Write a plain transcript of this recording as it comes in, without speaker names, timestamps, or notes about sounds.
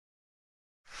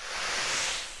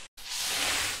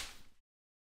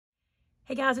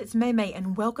Hey guys, it's Maymay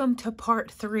and welcome to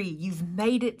part 3. You've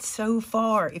made it so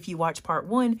far. If you watch part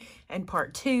 1 and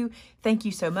part 2, thank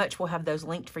you so much. We'll have those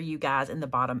linked for you guys in the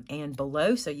bottom and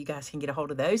below so you guys can get a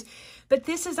hold of those. But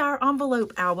this is our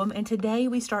envelope album and today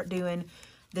we start doing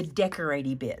the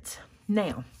decorating bits.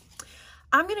 Now,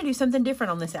 I'm going to do something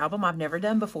different on this album I've never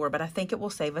done before, but I think it will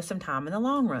save us some time in the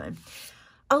long run.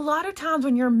 A lot of times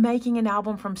when you're making an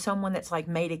album from someone that's like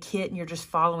made a kit and you're just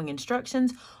following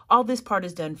instructions, all this part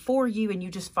is done for you and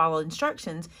you just follow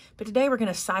instructions. But today we're going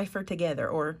to cipher together,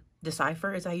 or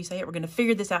decipher is how you say it. We're going to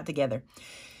figure this out together.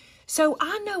 So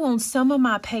I know on some of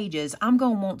my pages, I'm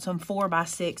going to want some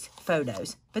 4x6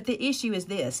 photos. But the issue is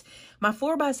this. My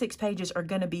 4x6 pages are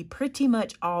going to be pretty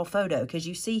much all photo because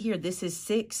you see here, this is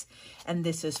 6 and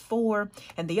this is 4.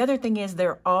 And the other thing is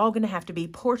they're all going to have to be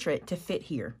portrait to fit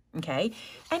here. Okay.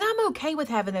 And I'm okay with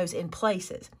having those in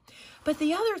places. But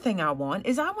the other thing I want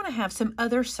is I want to have some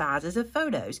other sizes of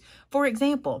photos. For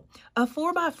example, a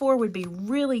 4x4 would be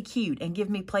really cute and give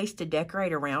me place to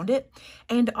decorate around it.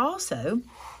 And also,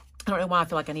 I don't know why I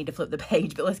feel like I need to flip the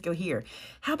page, but let's go here.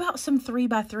 How about some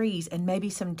 3x3s and maybe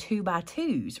some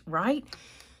 2x2s, right?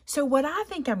 So what I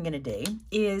think I'm going to do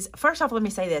is, first off, let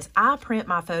me say this. I print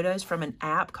my photos from an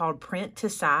app called Print to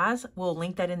Size. We'll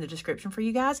link that in the description for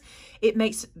you guys. It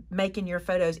makes making your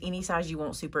photos any size you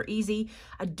want super easy.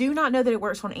 I do not know that it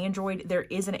works on Android. There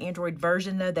is an Android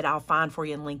version, though, that I'll find for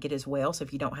you and link it as well, so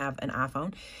if you don't have an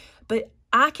iPhone. But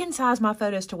I can size my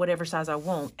photos to whatever size I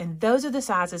want, and those are the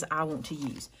sizes I want to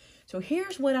use. So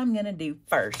here's what I'm going to do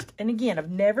first. And again, I've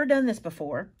never done this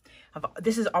before.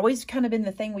 This has always kind of been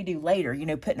the thing we do later, you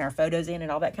know, putting our photos in and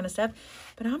all that kind of stuff.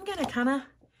 But I'm going to kind of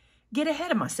get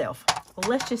ahead of myself. Well,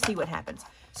 let's just see what happens.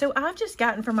 So I've just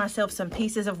gotten for myself some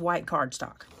pieces of white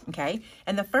cardstock, okay?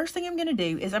 And the first thing I'm going to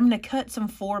do is I'm going to cut some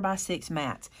 4x6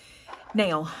 mats.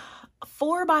 Now,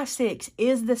 4x6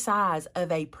 is the size of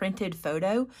a printed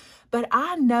photo, but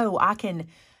I know I can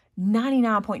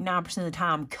 99.9% of the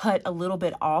time cut a little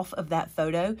bit off of that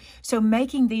photo. So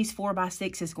making these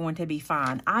 4x6 is going to be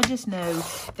fine. I just know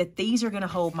that these are going to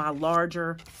hold my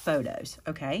larger photos.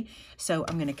 Okay. So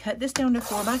I'm going to cut this down to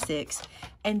 4x6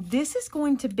 and this is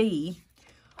going to be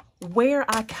where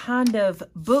I kind of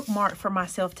bookmark for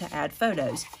myself to add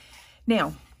photos.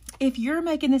 Now, if you're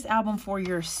making this album for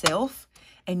yourself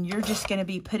and you're just going to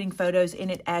be putting photos in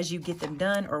it as you get them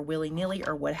done or willy-nilly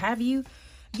or what have you,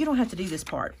 you don't have to do this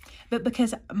part. But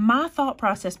because my thought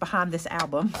process behind this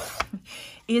album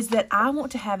is that I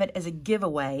want to have it as a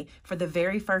giveaway for the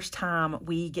very first time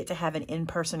we get to have an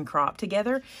in-person crop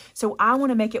together. So I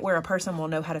want to make it where a person will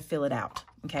know how to fill it out.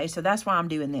 Okay, so that's why I'm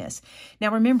doing this.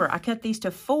 Now remember, I cut these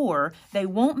to 4. They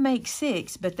won't make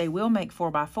 6, but they will make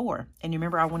 4x4. And you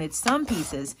remember I wanted some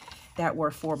pieces that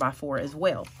were 4x4 as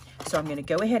well. So I'm going to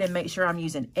go ahead and make sure I'm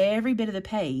using every bit of the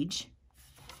page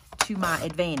to my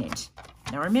advantage.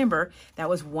 Now remember, that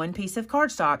was one piece of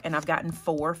cardstock and I've gotten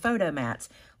 4 photo mats.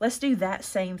 Let's do that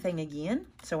same thing again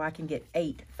so I can get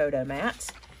 8 photo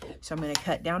mats. So I'm going to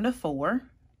cut down to 4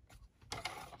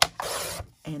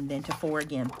 and then to 4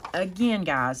 again. Again,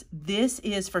 guys, this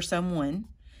is for someone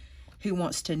who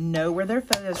wants to know where their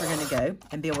photos are going to go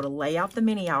and be able to lay out the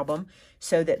mini album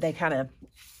so that they kind of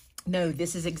know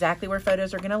this is exactly where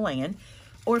photos are going to land.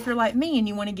 Or if you're like me and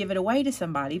you want to give it away to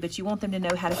somebody, but you want them to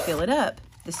know how to fill it up,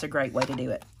 this is a great way to do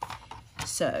it.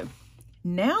 So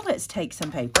now let's take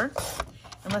some paper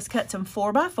and let's cut some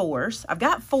 4x4s. I've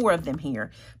got 4 of them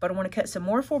here, but I want to cut some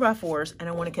more 4x4s and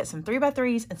I want to cut some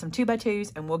 3x3s and some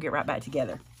 2x2s and we'll get right back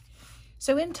together.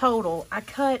 So in total, I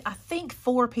cut, I think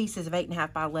 4 pieces of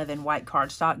 8.5 by 11 white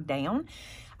cardstock down.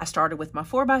 I started with my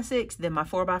 4x6, then my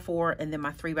 4x4, and then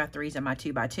my 3x3s and my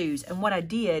 2x2s. And what I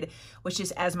did was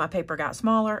just as my paper got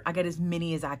smaller, I got as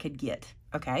many as I could get,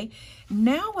 okay?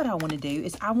 Now what I want to do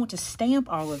is I want to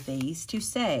stamp all of these to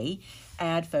say,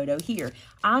 add photo here.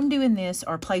 I'm doing this,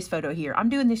 or place photo here. I'm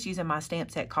doing this using my stamp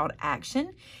set called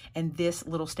Action. And this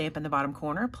little stamp in the bottom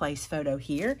corner, place photo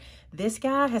here. This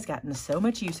guy has gotten so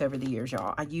much use over the years,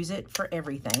 y'all. I use it for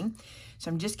everything.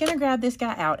 So I'm just going to grab this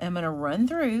guy out. I'm going to run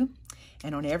through.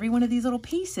 And on every one of these little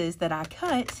pieces that I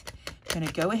cut, I'm going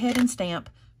to go ahead and stamp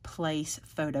place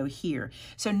photo here.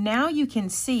 So now you can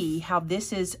see how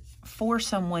this is for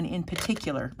someone in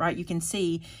particular, right? You can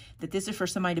see that this is for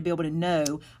somebody to be able to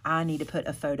know I need to put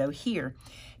a photo here.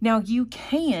 Now you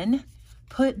can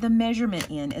put the measurement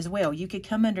in as well. You could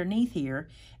come underneath here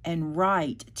and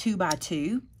write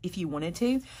 2x2 if you wanted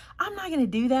to. I'm not going to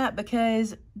do that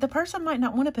because the person might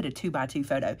not want to put a 2x2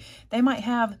 photo. They might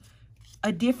have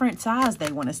a different size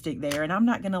they want to stick there, and I'm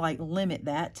not going to like limit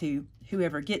that to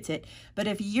whoever gets it. But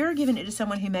if you're giving it to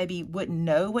someone who maybe wouldn't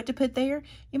know what to put there,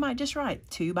 you might just write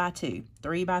 2 by 2,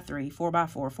 3 by 3, 4 by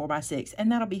 4, 4 by 6,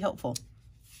 and that'll be helpful.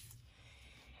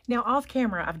 Now off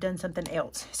camera, I've done something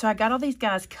else. So I got all these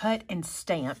guys cut and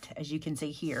stamped, as you can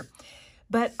see here.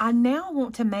 But I now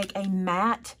want to make a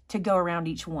mat to go around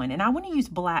each one. And I want to use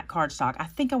black cardstock. I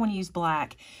think I want to use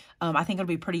black. I think it'll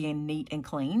be pretty and neat and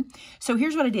clean. So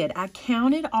here's what I did. I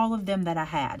counted all of them that I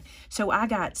had. So I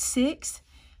got 6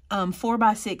 4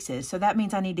 by 6s. So that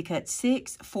means I need to cut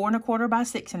 6 4 1/4 by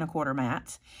 6 1/4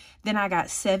 mats. Then I got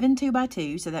 7 2 by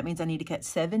 2. So that means I need to cut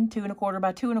 7 2 1/4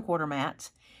 by 2 1/4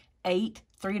 mats. 8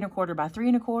 3 1/4 by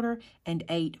 3 1/4, and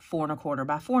 8 4 1/4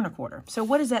 by 4 1/4. So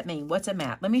what does that mean? What's a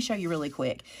mat? Let me show you really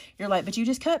quick. You're like, but you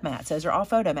just cut mats. Those are all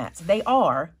photo mats. They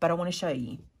are, but I want to show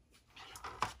you.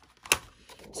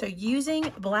 So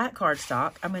using black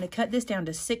cardstock, I'm going to cut this down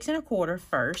to 6 1/4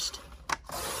 first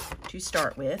to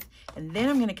start with, and then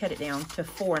I'm going to cut it down to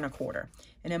 4 1/4.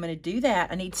 And I'm going to do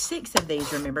that. I need 6 of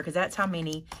these, remember, because that's how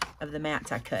many of the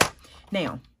mats I cut.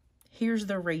 Now, here's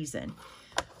the reason.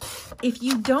 If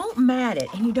you don't mat it,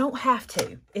 and you don't have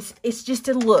to, it's just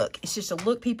a look. It's just a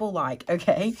look people like,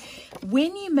 okay?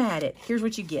 When you mat it, here's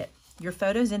what you get. Your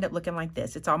photos end up looking like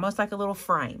this. It's almost like a little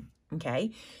frame,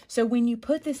 okay? So when you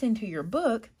put this into your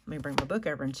book, let me bring my book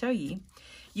over and show you,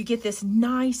 you get this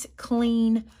nice,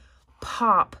 clean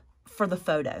pop for the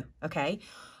photo, okay?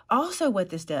 Also, what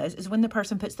this does is when the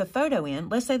person puts the photo in,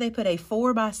 let's say they put a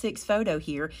 4 by 6 photo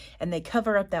here and they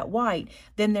cover up that white,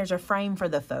 then there's a frame for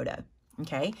the photo.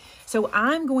 Okay, so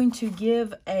I'm going to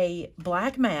give a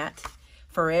black mat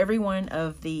for every one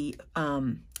of the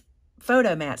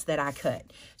photo mats that I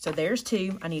cut. So there's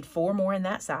 2. I need 4 more in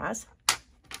that size.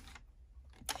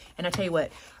 And I tell you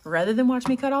what, rather than watch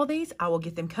me cut all these, I will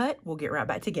get them cut. We'll get right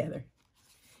back together.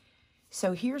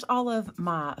 So here's all of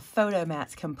my photo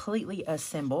mats completely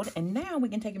assembled, and now we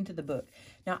can take them to the book.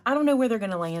 Now, I don't know where they're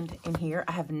going to land in here.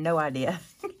 I have no idea.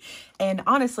 And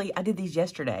honestly, I did these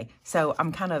yesterday, so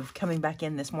I'm kind of coming back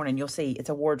in this morning. You'll see it's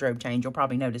a wardrobe change. You'll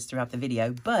probably notice throughout the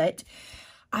video, but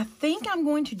I think I'm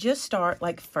going to just start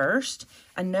like first.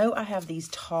 I know I have these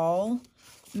tall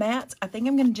mats. I think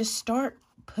I'm going to just start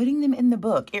putting them in the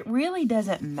book. It really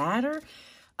doesn't matter.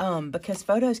 Because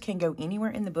photos can go anywhere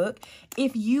in the book.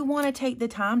 If you want to take the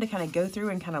time to kind of go through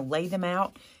and kind of lay them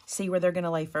out, see where they're going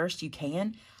to lay first, you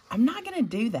can. I'm not going to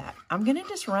do that. I'm going to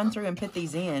just run through and put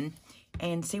these in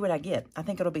and see what I get. I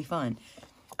think it'll be fun.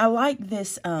 I like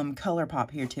this color pop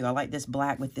here too. I like this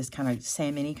black with this kind of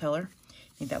salmon-y color.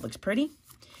 I think that looks pretty.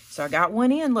 So I got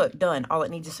one in. Look, done. All it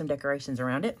needs is some decorations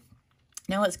around it.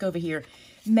 Now let's go over here.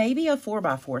 Maybe a 4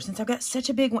 by 4 since I've got such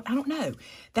a big one. I don't know.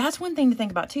 That's one thing to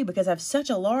think about too, because I have such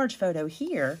a large photo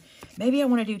here. Maybe I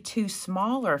want to do 2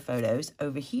 smaller photos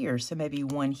over here. So maybe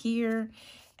one here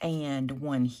and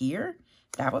one here.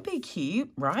 That would be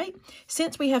cute, right?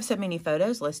 Since we have so many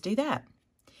photos, let's do that.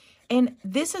 And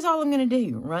this is all I'm going to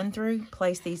do. Run through,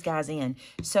 place these guys in.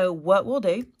 So what we'll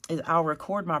do is I'll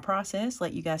record my process,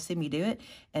 let you guys see me do it,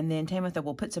 and then Tamitha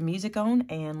will put some music on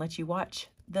and let you watch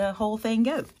the whole thing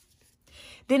go.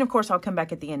 Then, of course, I'll come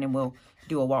back at the end and we'll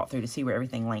do a walkthrough to see where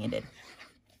everything landed.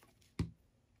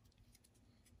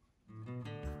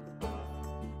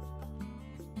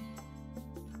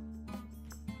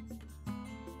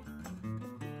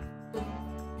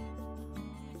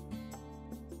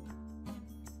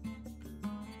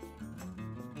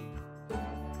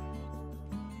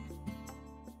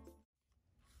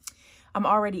 I'm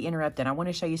already interrupted. I want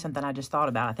to show you something I just thought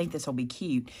about. I think this will be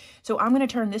cute. So I'm going to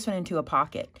turn this one into a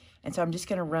pocket. And so I'm just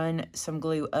going to run some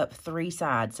glue up 3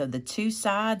 sides. So the 2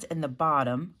 sides and the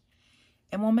bottom.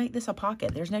 And we'll make this a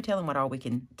pocket. There's no telling what all we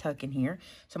can tuck in here.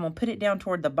 So I'm going to put it down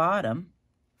toward the bottom.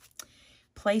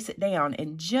 Place it down.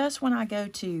 And just when I go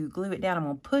to glue it down, I'm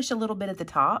going to push a little bit at the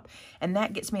top. And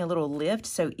that gets me a little lift.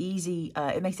 So easy.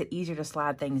 It makes it easier to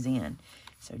slide things in.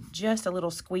 So just a little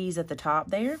squeeze at the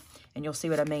top there, and you'll see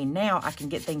what I mean. Now I can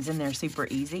get things in there super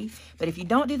easy, but if you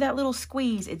don't do that little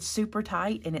squeeze, it's super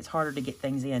tight and it's harder to get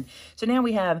things in. So now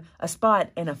we have a spot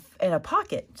and a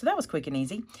pocket. So that was quick and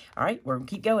easy. All right, we're gonna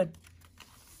keep going.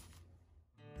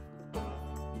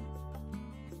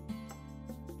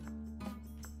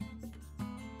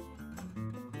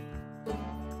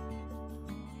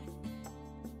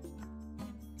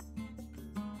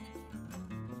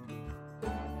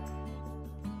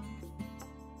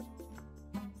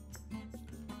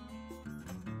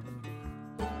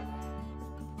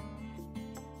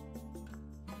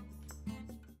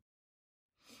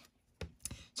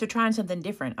 So trying something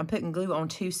different. I'm putting glue on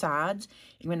 2 sides.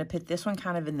 I'm going to put this one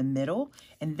kind of in the middle,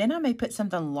 and then I may put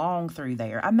something long through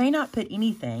there. I may not put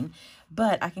anything,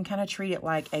 but I can kind of treat it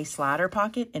like a slider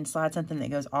pocket and slide something that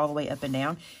goes all the way up and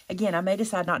down. Again, I may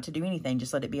decide not to do anything,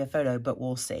 just let it be a photo, but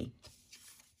we'll see.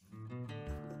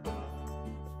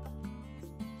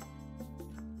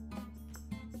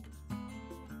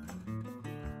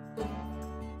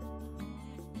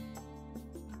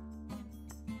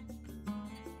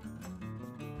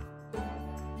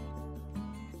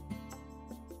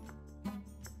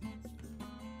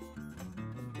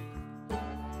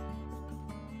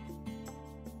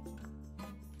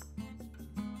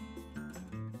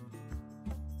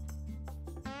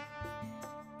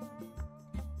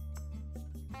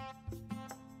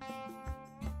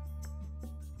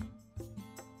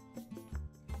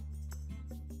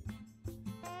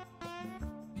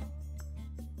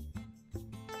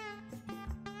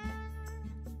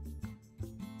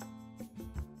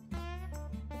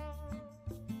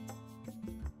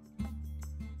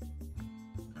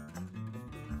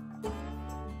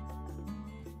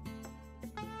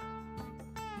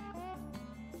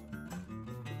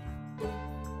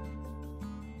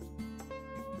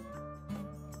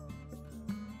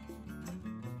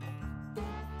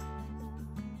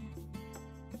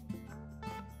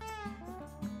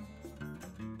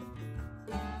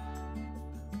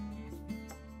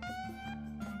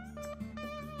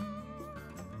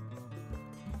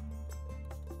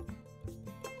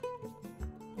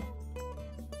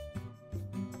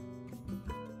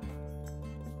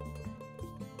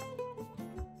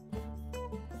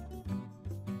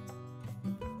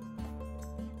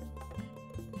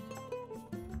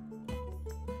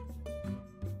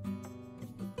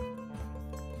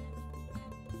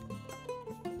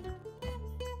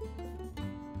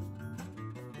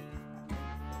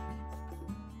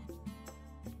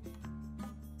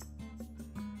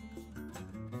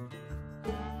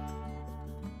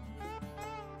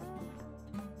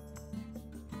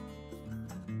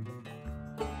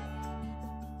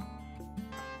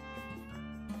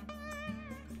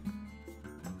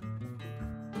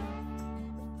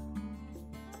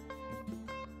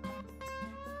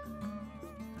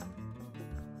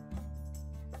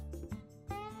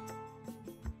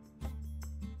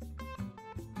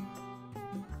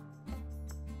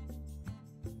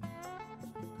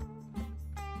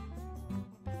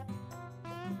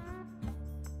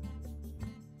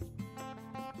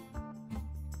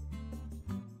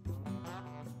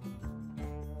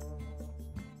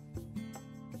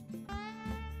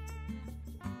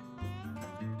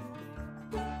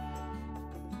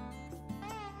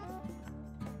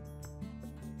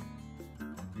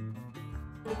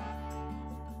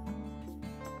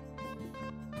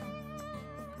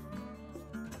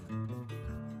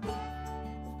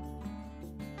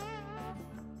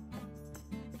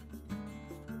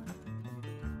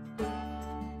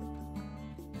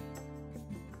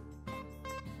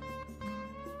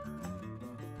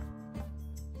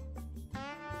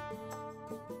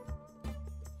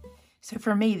 So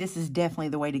for me, this is definitely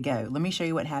the way to go. Let me show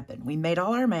you what happened. We made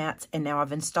all our mats, and now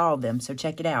I've installed them. So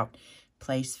check it out.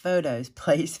 Place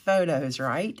photos,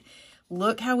 right?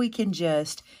 Look how we can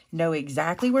just know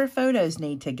exactly where photos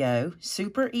need to go.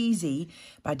 Super easy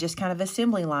by just kind of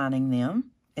assembly lining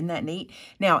them. Isn't that neat?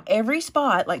 Now, every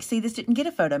spot, like see, this didn't get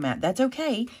a photo mat. That's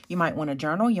okay. You might want a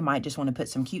journal. You might just want to put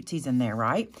some cutesies in there,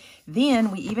 right? Then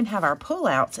we even have our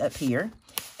pullouts up here.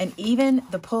 And even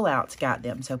the pullouts got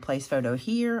them. So place photo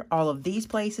here, all of these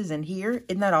places and here.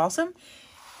 Isn't that awesome?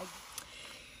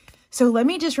 So let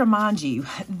me just remind you,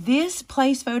 this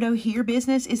place photo here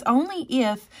business is only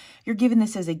if you're giving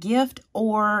this as a gift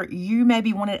or you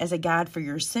maybe want it as a guide for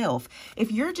yourself.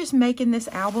 If you're just making this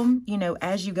album, you know,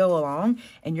 as you go along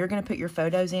and you're going to put your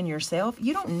photos in yourself,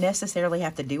 you don't necessarily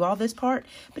have to do all this part,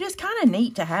 but it's kind of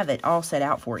neat to have it all set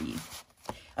out for you.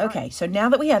 Okay, so now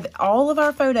that we have all of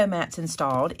our photo mats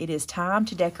installed, it is time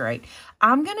to decorate.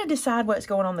 I'm going to decide what's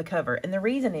going on the cover. And the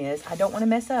reason is I don't want to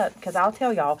mess up because I'll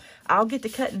tell y'all, I'll get to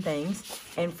cutting things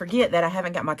and forget that I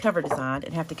haven't got my cover designed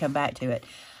and have to come back to it.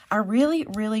 I really,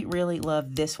 really, really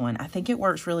love this one. I think it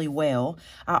works really well.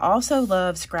 I also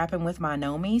love scrapping with my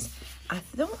Nomies. I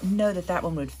don't know that that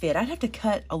one would fit. I'd have to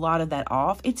cut a lot of that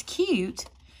off. It's cute.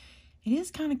 It is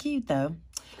kind of cute though.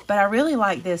 But I really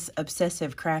like this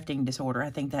obsessive crafting disorder. I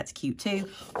think that's cute too.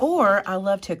 Or I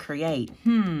love to create.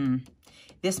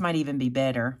 This might even be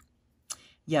better.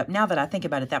 Yep, now that I think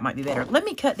about it, that might be better. Let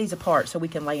me cut these apart so we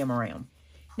can lay them around.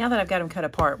 Now that I've got them cut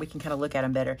apart, we can kind of look at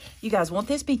them better. You guys, won't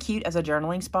this be cute as a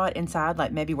journaling spot inside?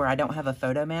 Like maybe where I don't have a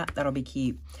photo mat? That'll be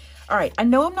cute. All right, I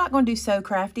know I'm not going to do Sew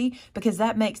Crafty because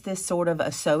that makes this sort of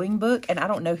a sewing book, and I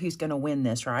don't know who's going to win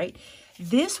this, right?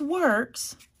 This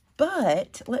works,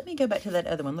 but let me go back to that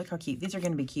other one. Look how cute. These are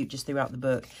going to be cute just throughout the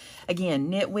book. Again,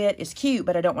 Knitwit is cute,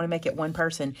 but I don't want to make it one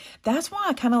person. That's why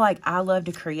I kind of like I Love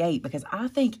to Create, because I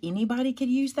think anybody could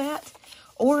use that,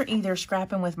 or either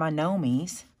Scrapping with My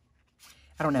Gnomies.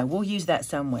 I don't know. We'll use that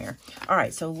somewhere. All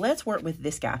right, so let's work with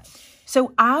this guy.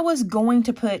 So I was going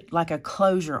to put like a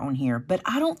closure on here, but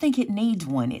I don't think it needs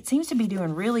one. It seems to be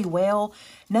doing really well.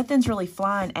 Nothing's really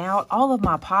flying out. All of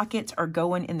my pockets are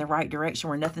going in the right direction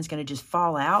where nothing's going to just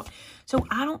fall out. So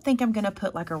I don't think I'm going to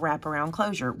put like a wraparound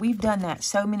closure. We've done that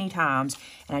so many times,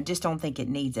 and I just don't think it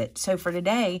needs it. So for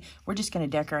today, we're just going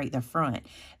to decorate the front.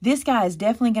 This guy is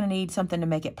definitely going to need something to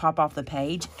make it pop off the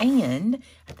page, and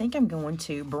I think I'm going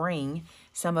to bring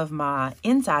some of my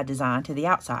inside design to the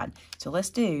outside. So let's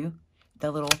do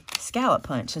the little scallop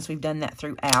punch, since we've done that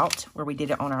throughout where we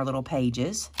did it on our little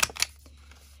pages.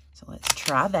 So let's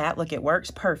try that. Look, it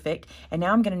works perfect. And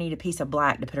now I'm going to need a piece of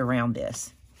black to put around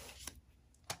this.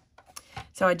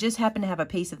 So I just happen to have a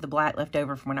piece of the black left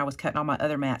over from when I was cutting all my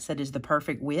other mats that is the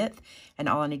perfect width, and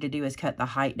all I need to do is cut the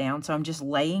height down. So I'm just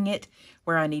laying it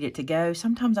where I need it to go.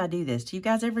 Sometimes I do this. Do you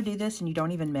guys ever do this and you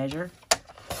don't even measure?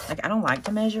 Like, I don't like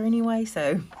to measure anyway,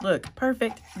 so look,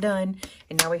 perfect, done.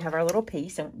 And now we have our little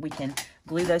piece, and we can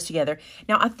glue those together.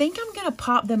 Now, I think I'm going to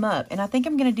pop them up, and I think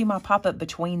I'm going to do my pop-up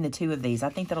between the two of these. I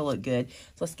think that'll look good.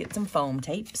 So let's get some foam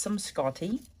tape, some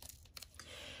Scotty.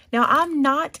 Now, I'm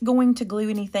not going to glue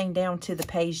anything down to the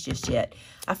page just yet.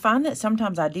 I find that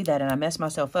sometimes I do that, and I mess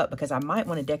myself up because I might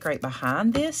want to decorate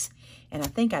behind this, and I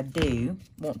think I do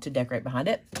want to decorate behind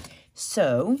it.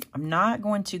 So I'm not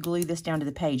going to glue this down to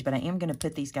the page, but I am going to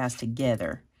put these guys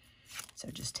together. So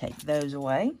just take those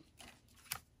away.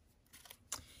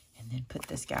 And then put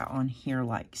this guy on here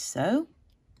like so.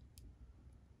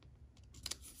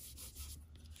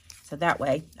 So that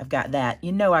way I've got that.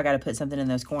 You know I got to put something in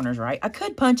those corners, right? I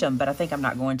could punch them, but I think I'm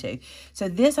not going to. So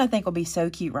this I think will be so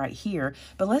cute right here.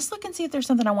 But let's look and see if there's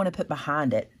something I want to put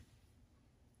behind it.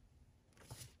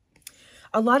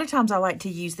 A lot of times I like to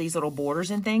use these little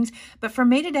borders and things, but for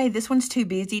me today, this one's too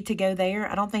busy to go there.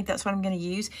 I don't think that's what I'm going to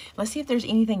use. Let's see if there's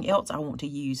anything else I want to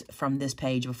use from this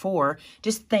page before.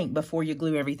 Just think before you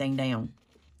glue everything down.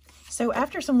 So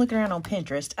after some looking around on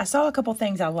Pinterest, I saw a couple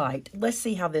things I liked. Let's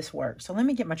see how this works. So let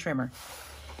me get my trimmer.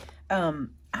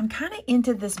 I'm kind of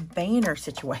into this banner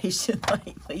situation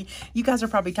lately. You guys are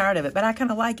probably tired of it, but I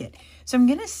kind of like it. So I'm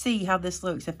going to see how this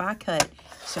looks if I cut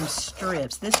some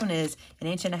strips. This one is 1.5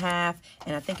 inches,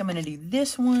 and I think I'm going to do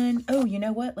this one. Oh, you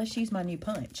know what? Let's use my new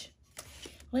punch.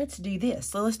 Let's do this.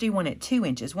 So let's do one at 2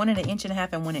 inches, 1 at 1.5 inches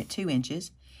and 1 at 2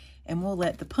 inches. And we'll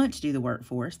let the punch do the work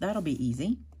for us. That'll be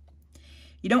easy.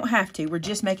 You don't have to. We're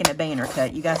just making a banner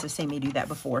cut. You guys have seen me do that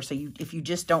before. So if you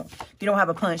don't have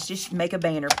a punch, just make a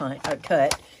banner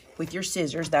cut with your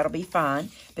scissors. That'll be fine.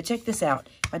 But check this out.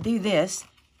 If I do this,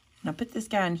 and I put this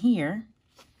guy in here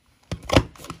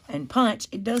and punch,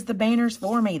 it does the banners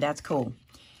for me. That's cool.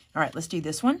 All right, let's do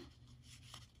this one.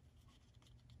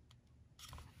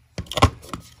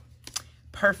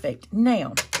 Perfect.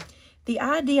 Now, the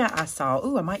idea I saw,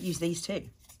 ooh, I might use these too.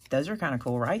 Those are kind of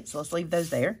cool, right? So let's leave those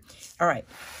there. All right.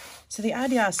 So the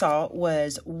idea I saw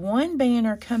was one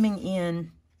banner coming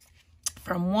in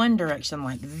from one direction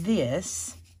like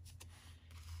this,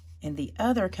 and the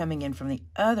other coming in from the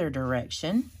other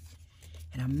direction.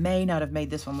 And I may not have made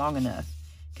this one long enough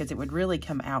because it would really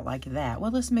come out like that.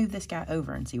 Well, let's move this guy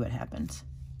over and see what happens.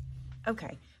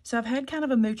 Okay. So I've had kind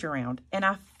of a mooch around, and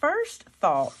I first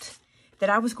thought that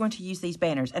I was going to use these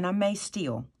banners, and I may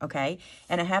still, okay?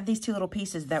 And I have these two little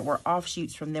pieces that were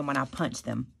offshoots from them when I punched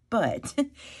them. But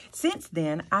since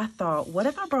then, I thought, what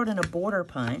if I brought in a border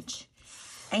punch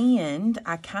and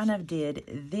I kind of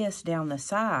did this down the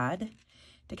side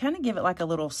to kind of give it like a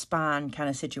little spine kind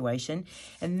of situation,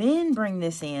 and then bring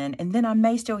this in, and then I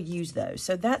may still use those.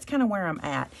 So that's kind of where I'm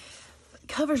at.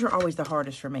 Covers are always the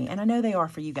hardest for me, and I know they are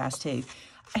for you guys too.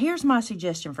 Here's my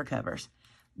suggestion for covers.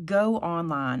 Go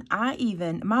online.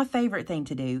 My favorite thing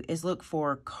to do is look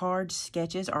for card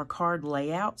sketches or card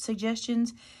layout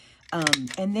suggestions,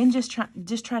 and then just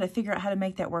try to figure out how to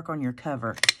make that work on your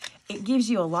cover. It gives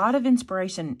you a lot of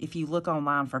inspiration if you look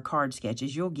online for card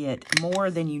sketches. You'll get more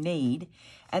than you need,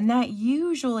 and that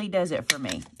usually does it for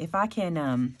me. If I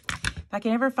can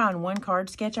ever find one card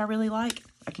sketch I really like,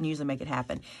 I can usually make it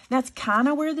happen. That's kind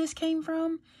of where this came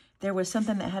from. There was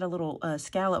something that had a little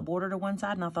scallop border to one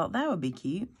side, and I thought that would be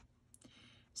cute.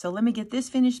 So let me get this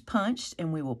finished punched,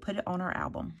 and we will put it on our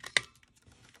album.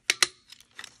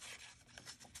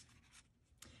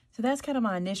 So that's kind of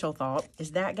my initial thought,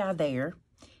 is that guy there,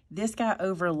 this guy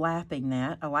overlapping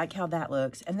that. I like how that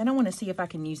looks. And then I want to see if I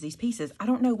can use these pieces. I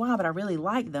don't know why, but I really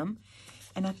like them.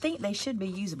 And I think they should be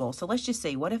usable. So let's just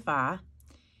see. What if I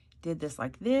did this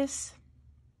like this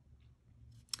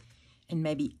and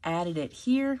maybe added it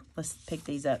here? Let's pick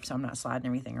these up so I'm not sliding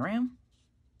everything around.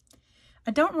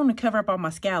 I don't want to cover up all my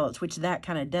scallops, which that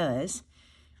kind of does.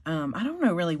 I don't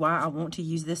know really why I want to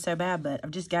use this so bad, but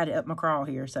I've just got it up my crawl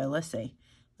here. So let's see.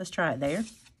 Let's try it there.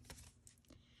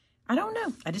 I don't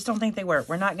know. I just don't think they work.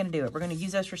 We're not going to do it. We're going to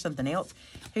use those for something else.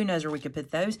 Who knows where we could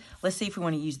put those. Let's see if we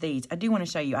want to use these. I do want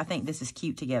to show you. I think this is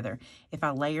cute together. If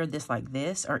I layered this like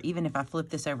this, or even if I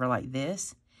flip this over like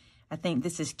this, I think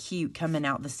this is cute coming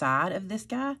out the side of this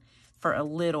guy for a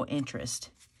little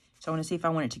interest. So I want to see if I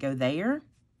want it to go there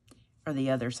or the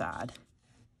other side.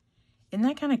 Isn't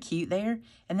that kind of cute there?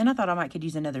 And then I thought I could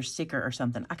use another sticker or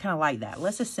something. I kind of like that.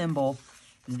 Let's assemble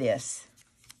this.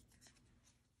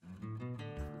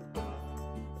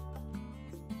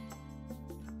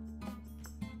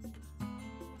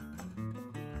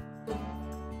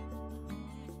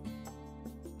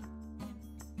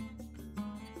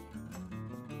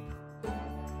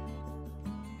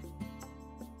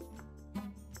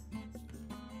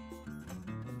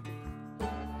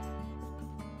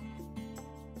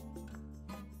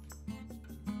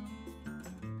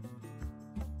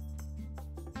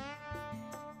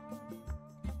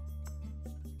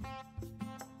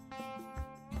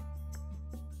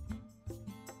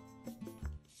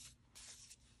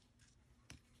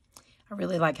 I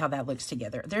really like how that looks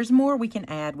together. There's more we can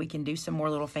add. We can do some more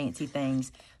little fancy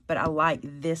things, but I like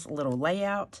this little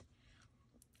layout.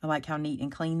 I like how neat and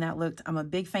clean that looked. I'm a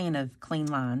big fan of clean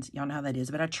lines. Y'all know how that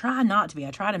is, but I try not to be.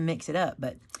 I try to mix it up,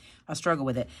 but I struggle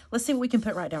with it. Let's see what we can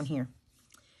put right down here.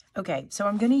 Okay, so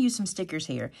I'm going to use some stickers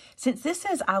here. Since this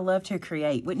says I love to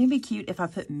create, wouldn't it be cute if I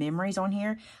put memories on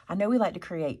here? I know we like to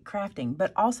create crafting,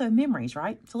 but also memories,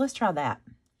 right? So let's try that.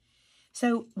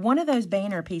 So one of those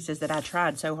banner pieces that I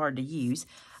tried so hard to use,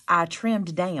 I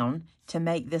trimmed down to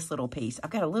make this little piece.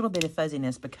 I've got a little bit of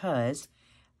fuzziness because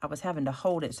I was having to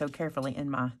hold it so carefully in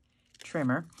my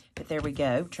trimmer. But there we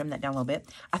go. Trim that down a little bit.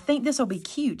 I think this will be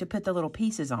cute to put the little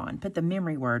pieces on, put the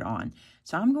memory word on.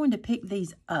 So I'm going to pick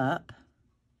these up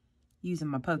using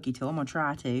my pokey tool. I'm going to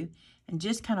try to, and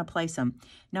just kind of place them.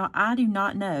 Now, I do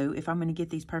not know if I'm going to get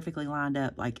these perfectly lined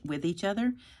up like with each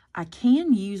other. I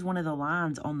can use one of the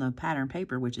lines on the pattern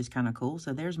paper, which is kind of cool.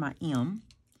 So there's my M.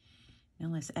 Now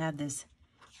let's add this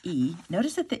E.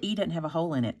 Notice that the E doesn't have a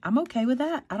hole in it. I'm okay with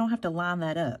that. I don't have to line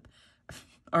that up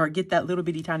or get that little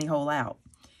bitty tiny hole out.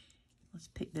 Let's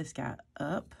pick this guy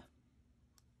up.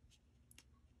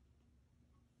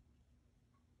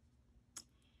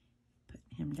 Put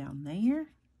him down there.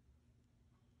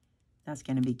 That's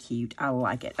going to be cute. I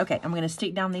like it. Okay, I'm going to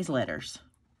stick down these letters.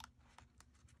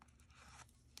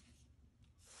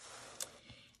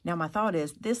 Now, my thought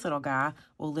is this little guy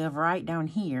will live right down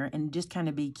here and just kind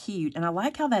of be cute. And I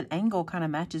like how that angle kind of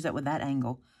matches up with that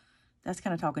angle. That's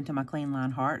kind of talking to my clean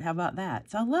line heart. How about that?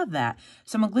 So I love that.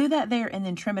 So I'm going to glue that there and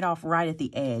then trim it off right at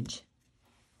the edge.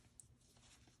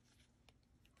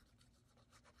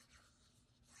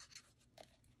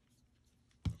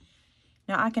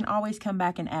 Now, I can always come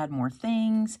back and add more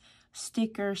things,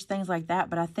 stickers, things like that.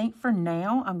 But I think for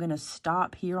now, I'm going to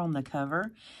stop here on the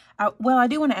cover. Well, I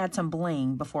do want to add some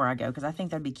bling before I go because I think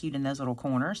that'd be cute in those little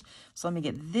corners. So let me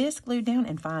get this glued down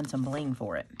and find some bling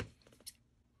for it.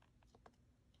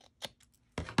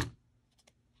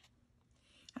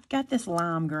 I've got this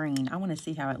lime green. I want to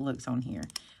see how it looks on here.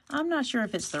 I'm not sure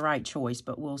if it's the right choice,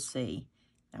 but we'll see.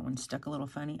 That one stuck a little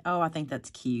funny. Oh, I think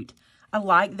that's cute. I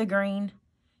like the green,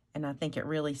 and I think it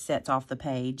really sets off the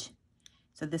page.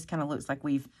 So this kind of looks like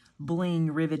we've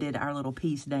bling riveted our little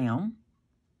piece down.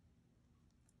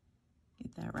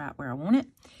 Get that right where I want it,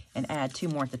 and add two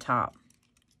more at the top.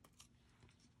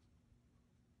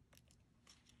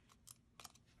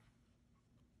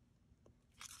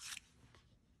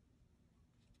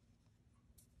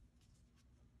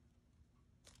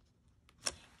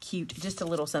 Cute, just a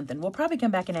little something. We'll probably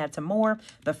come back and add some more,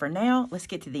 but for now, let's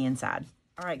get to the inside.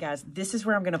 All right, guys, this is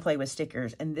where I'm going to play with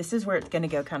stickers, and this is where it's going to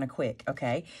go kind of quick,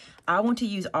 okay? I want to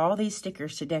use all these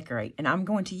stickers to decorate, and I'm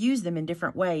going to use them in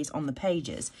different ways on the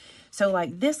pages. So,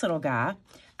 like this little guy,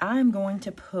 I'm going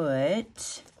to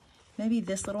put maybe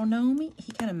this little gnome.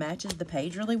 He kind of matches the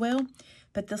page really well.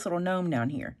 Put this little gnome down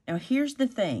here. Now, here's the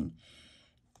thing.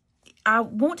 I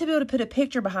want to be able to put a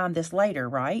picture behind this later,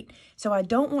 right? So, I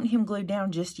don't want him glued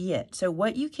down just yet. So,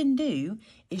 what you can do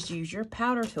is use your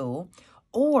powder tool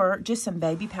or just some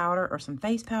baby powder or some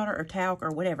face powder or talc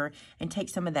or whatever and take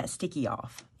some of that sticky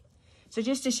off. So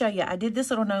just to show you, I did this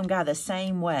little gnome guy the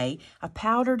same way. I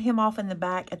powdered him off in the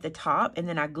back at the top, and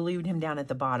then I glued him down at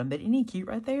the bottom. But isn't he cute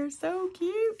right there? So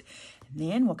cute. And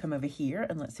then we'll come over here,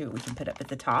 and let's see what we can put up at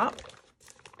the top.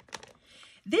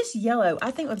 This yellow,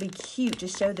 I think, would be cute to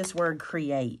show this word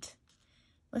create.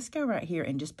 Let's go right here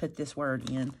and just put this word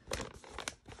in.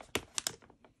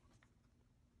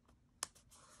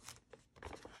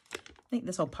 I think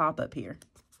this will pop up here.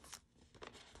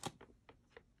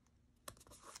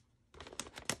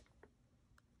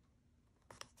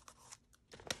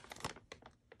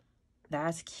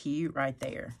 That's cute right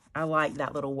there. I like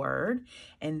that little word.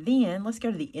 And then let's go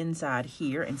to the inside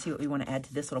here and see what we want to add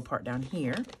to this little part down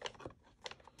here.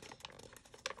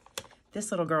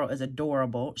 This little girl is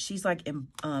adorable. She's like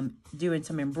doing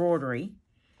some embroidery.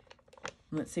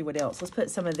 Let's see what else. Let's put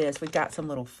some of this. We've got some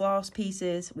little floss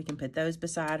pieces. We can put those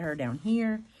beside her down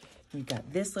here. We've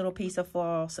got this little piece of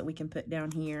floss that we can put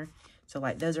down here. So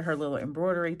like those are her little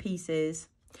embroidery pieces.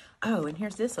 Oh, and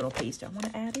here's this little piece. Do I want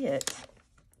to add it?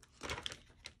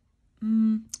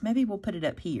 Maybe we'll put it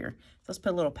up here. So let's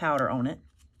put a little powder on it.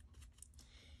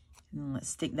 And let's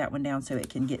stick that one down so it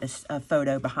can get a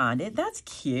photo behind it. That's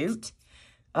cute.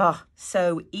 Oh,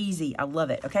 so easy. I love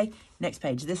it. Okay, next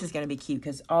page. This is going to be cute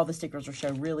because all the stickers will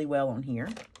show really well on here.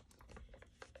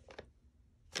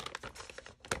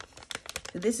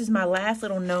 So this is my last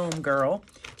little gnome girl.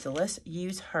 So let's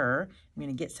use her. I'm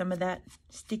going to get some of that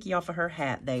sticky off of her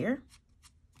hat there.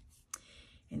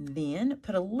 And then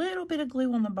put a little bit of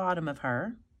glue on the bottom of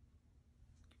her.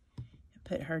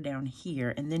 Put her down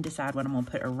here and then decide what I'm going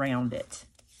to put around it.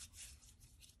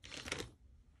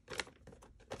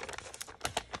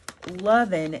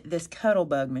 Loving this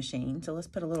Cuttlebug machine. So let's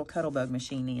put a little Cuttlebug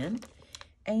machine in.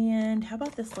 And how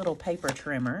about this little paper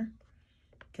trimmer?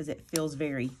 Because it feels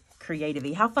very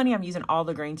creative-y. How funny I'm using all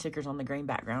the green stickers on the green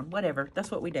background. Whatever.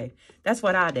 That's what we do. That's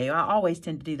what I do. I always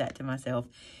tend to do that to myself.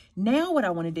 Now what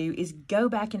I want to do is go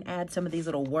back and add some of these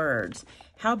little words.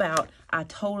 How about I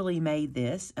totally made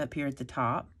this up here at the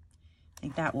top. I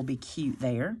think that will be cute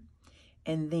there.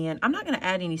 And then I'm not going to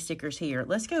add any stickers here.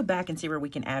 Let's go back and see where we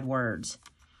can add words.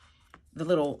 The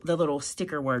little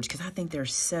sticker words, because I think they're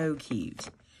so cute.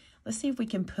 Let's see if we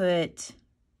can put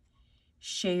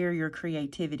share your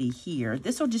creativity here.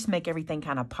 This will just make everything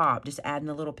kind of pop, just adding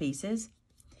the little pieces.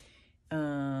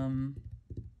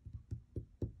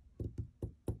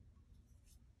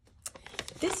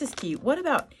 This is cute. What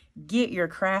about get your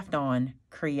craft on,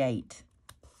 create?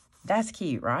 That's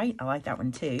cute, right? I like that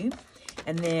one too.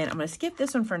 And then I'm going to skip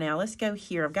this one for now. Let's go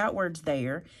here. I've got words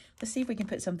there. Let's see if we can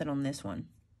put something on this one.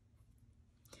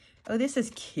 Oh, this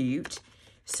is cute.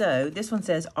 So this one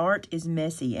says art is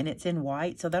messy and it's in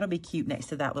white. So that'll be cute next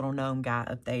to that little gnome guy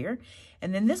up there.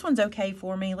 And then this one's okay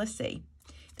for me. Let's see.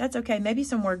 That's okay. Maybe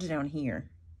some words down here.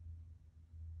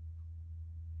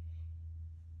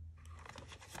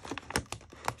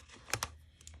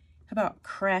 How about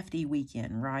crafty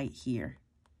weekend right here?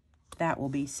 That will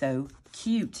be so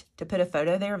cute to put a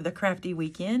photo there of the crafty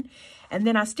weekend. And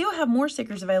then I still have more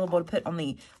stickers available to put on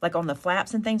the, like on the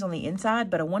flaps and things on the inside,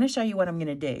 but I want to show you what I'm going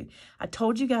to do. I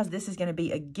told you guys this is going to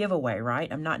be a giveaway, right?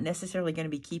 I'm not necessarily going to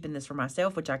be keeping this for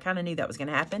myself, which I kind of knew that was going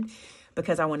to happen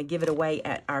because I want to give it away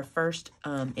at our first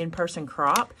in-person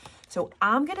crop. So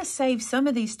I'm going to save some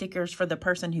of these stickers for the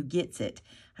person who gets it.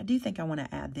 I do think I want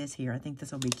to add this here. I think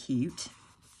this will be cute.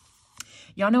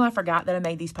 Y'all know I forgot that I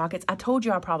made these pockets. I told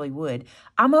you I probably would.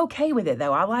 I'm okay with it,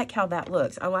 though. I like how that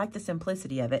looks. I like the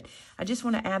simplicity of it. I just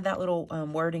want to add that little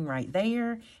wording right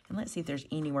there. And let's see if there's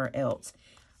anywhere else.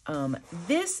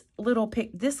 This little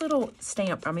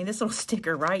stamp, this little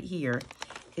sticker right here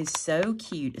is so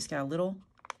cute. It's got a little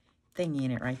thingy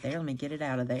in it right there. Let me get it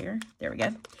out of there. There we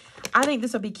go. I think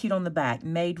this will be cute on the back.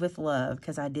 Made with love,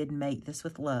 because I did make this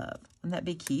with love. Wouldn't that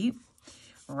be cute?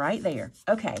 Right there.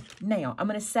 Okay, now I'm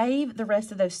going to save the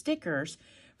rest of those stickers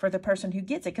for the person who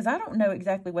gets it because I don't know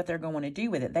exactly what they're going to want to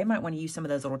do with it. They might want to use some of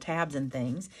those little tabs and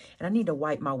things, and I need to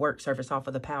wipe my work surface off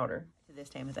with the powder. This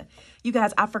Tamitha. You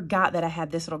guys, I forgot that I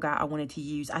had this little guy I wanted to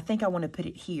use. I think I want to put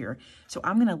it here. So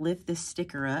I'm going to lift this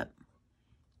sticker up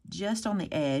just on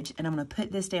the edge, and I'm going to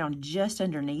put this down just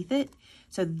underneath it.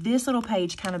 So this little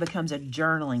page kind of becomes a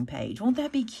journaling page. Won't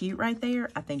that be cute right there?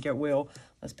 I think it will.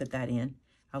 Let's put that in.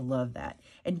 I love that.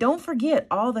 And don't forget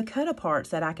all the cut aparts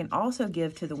that I can also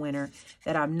give to the winner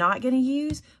that I'm not going to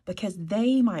use because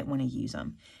they might want to use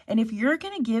them. And if you're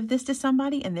going to give this to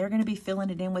somebody and they're going to be filling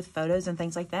it in with photos and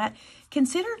things like that,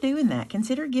 consider doing that.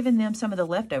 Consider giving them some of the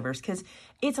leftovers because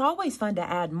it's always fun to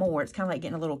add more. It's kind of like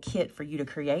getting a little kit for you to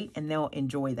create and they'll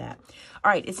enjoy that.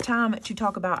 All right, it's time to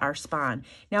talk about our spine.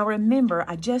 Now remember,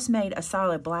 I just made a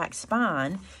solid black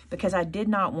spine because I did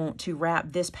not want to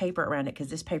wrap this paper around it because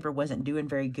this paper wasn't doing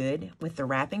very good with the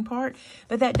wrapping part.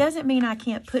 But that doesn't mean I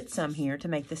can't put some here to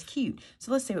make this cute.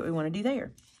 So let's see what we want to do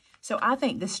there. So I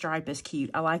think this stripe is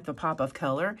cute. I like the pop of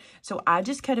color. So I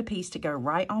just cut a piece to go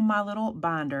right on my little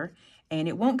binder. And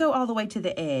it won't go all the way to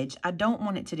the edge. I don't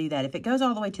want it to do that. If it goes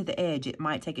all the way to the edge, it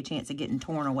might take a chance of getting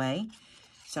torn away.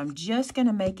 So I'm just going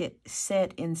to make it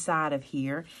set inside of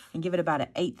here and give it about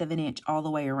 1/8 of an inch all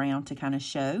the way around to kind of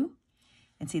show.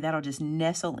 And see, that'll just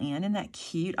nestle in. Isn't that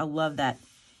cute? I love that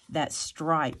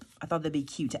stripe. I thought that'd be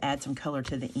cute to add some color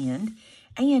to the end.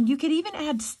 And you could even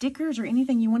add stickers or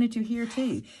anything you wanted to here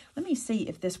too. Let me see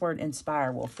if this word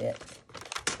inspire will fit.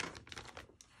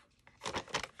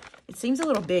 It seems a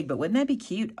little big, but wouldn't that be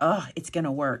cute? Oh, it's going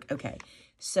to work. Okay,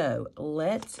 so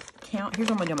let's count. Here's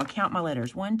what I'm going to do. I'm going to count my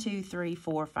letters. 1, 2, 3,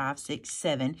 4, 5, 6,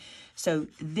 7. So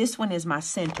this one is my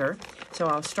center. So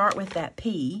I'll start with that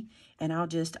P, and I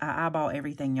eyeball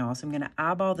everything, y'all. So I'm going to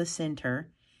eyeball the center.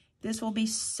 This will be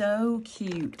so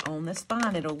cute on the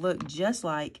spine. It'll look just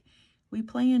like we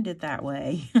planned it that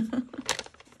way.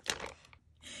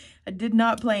 I did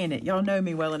not plan it. Y'all know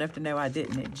me well enough to know I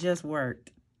didn't. It just worked.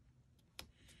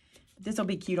 This will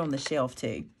be cute on the shelf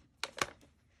too.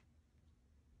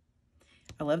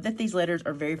 I love that these letters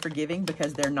are very forgiving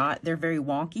because they're very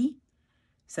wonky.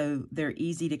 So they're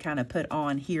easy to kind of put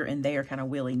on here and there kind of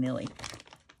willy-nilly.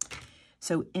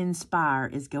 So inspire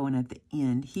is going at the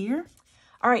end here.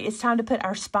 All right, it's time to put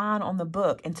our spine on the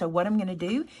book. And so what I'm going to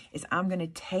do is I'm going to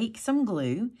take some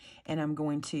glue and I'm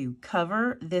going to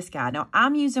cover this guy. Now,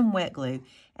 I'm using wet glue,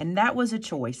 and that was a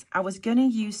choice. I was going to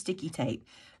use sticky tape.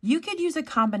 You could use a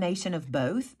combination of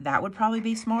both. That would probably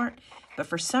be smart. But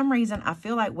for some reason, I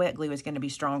feel like wet glue is going to be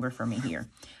stronger for me here.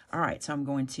 All right, so I'm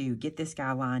going to get this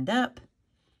guy lined up,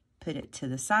 put it to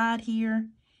the side here.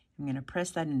 I'm going to press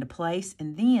that into place,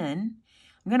 and then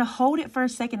I'm going to hold it for a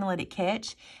second and let it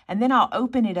catch, and then I'll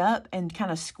open it up and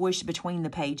kind of squish between the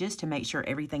pages to make sure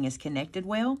everything is connected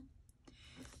well.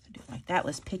 So do it like that.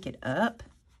 Let's pick it up,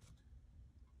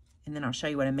 and then I'll show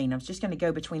you what I mean. I'm just going to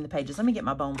go between the pages. Let me get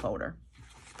my bone folder.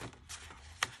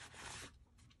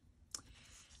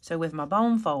 So with my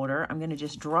bone folder, I'm going to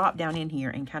just drop down in here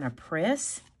and kind of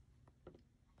press,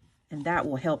 and that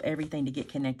will help everything to get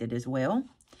connected as well.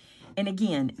 And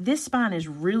again, this spine is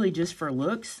really just for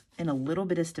looks and a little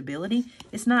bit of stability.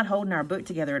 It's not holding our book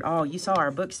together at all. You saw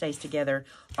our book stays together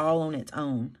all on its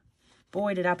own.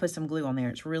 Boy, did I put some glue on there.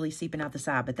 It's really seeping out the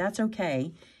side, but that's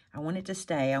okay. I want it to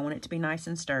stay. I want it to be nice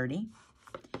and sturdy.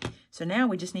 So now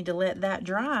we just need to let that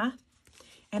dry,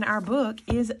 and our book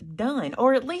is done.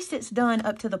 Or at least it's done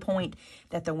up to the point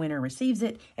that the winner receives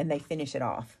it and they finish it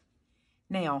off.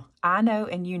 Now, I know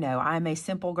and you know I'm a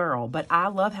simple girl, but I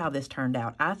love how this turned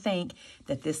out. I think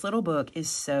that this little book is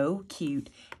so cute,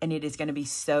 and it is going to be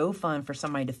so fun for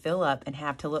somebody to fill up and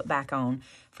have to look back on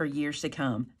for years to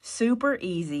come. Super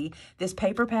easy. This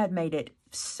paper pad made it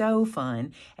so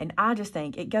fun, and I just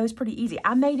think it goes pretty easy.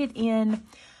 I made it in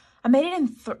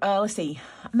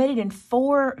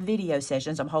 4 video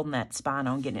sessions. I'm holding that spine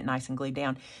on, getting it nice and glued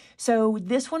down. So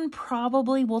this one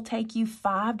probably will take you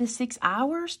 5 to 6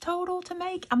 hours total to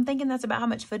make. I'm thinking that's about how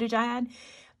much footage I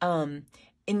had,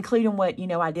 including what,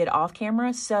 I did off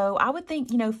camera. So I would think,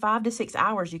 5 to 6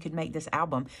 hours you could make this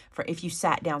album for if you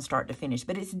sat down start to finish.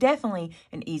 But it's definitely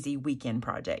an easy weekend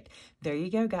project. There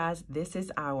you go, guys. This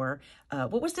is our,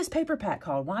 what was this paper pack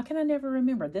called? Why can I never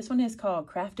remember? This one is called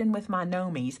Crafting with My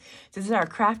Nomies. So this is our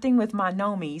Crafting with My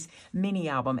Nomies mini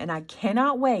album. And I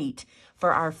cannot wait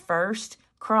for our first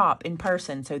crop in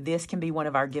person, so this can be one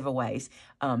of our giveaways.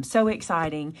 So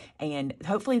exciting, and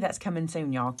hopefully that's coming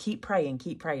soon, y'all. Keep praying,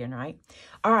 right?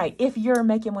 All right, if you're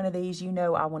making one of these,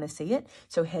 I want to see it.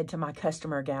 So head to my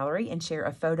customer gallery and share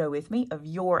a photo with me of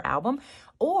your album,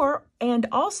 and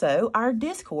also our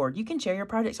Discord. You can share your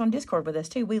projects on Discord with us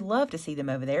too. We love to see them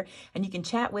over there, and you can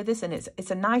chat with us, and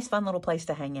it's a nice, fun little place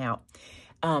to hang out.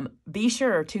 Be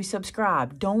sure to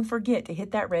subscribe. Don't forget to hit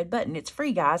that red button. It's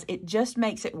free, guys. It just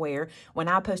makes it where when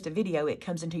I post a video, it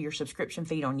comes into your subscription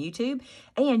feed on YouTube.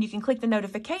 And you can click the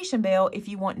notification bell if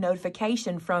you want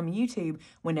notification from YouTube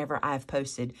whenever I've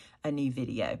posted a new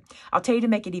video. I'll tell you to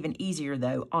make it even easier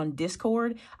though. On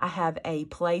Discord, I have a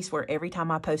place where every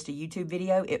time I post a YouTube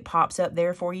video, it pops up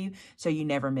there for you so you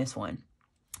never miss one.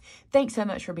 Thanks so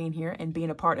much for being here and being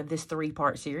a part of this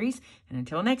 3-part series. And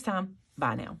until next time,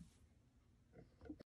 bye now.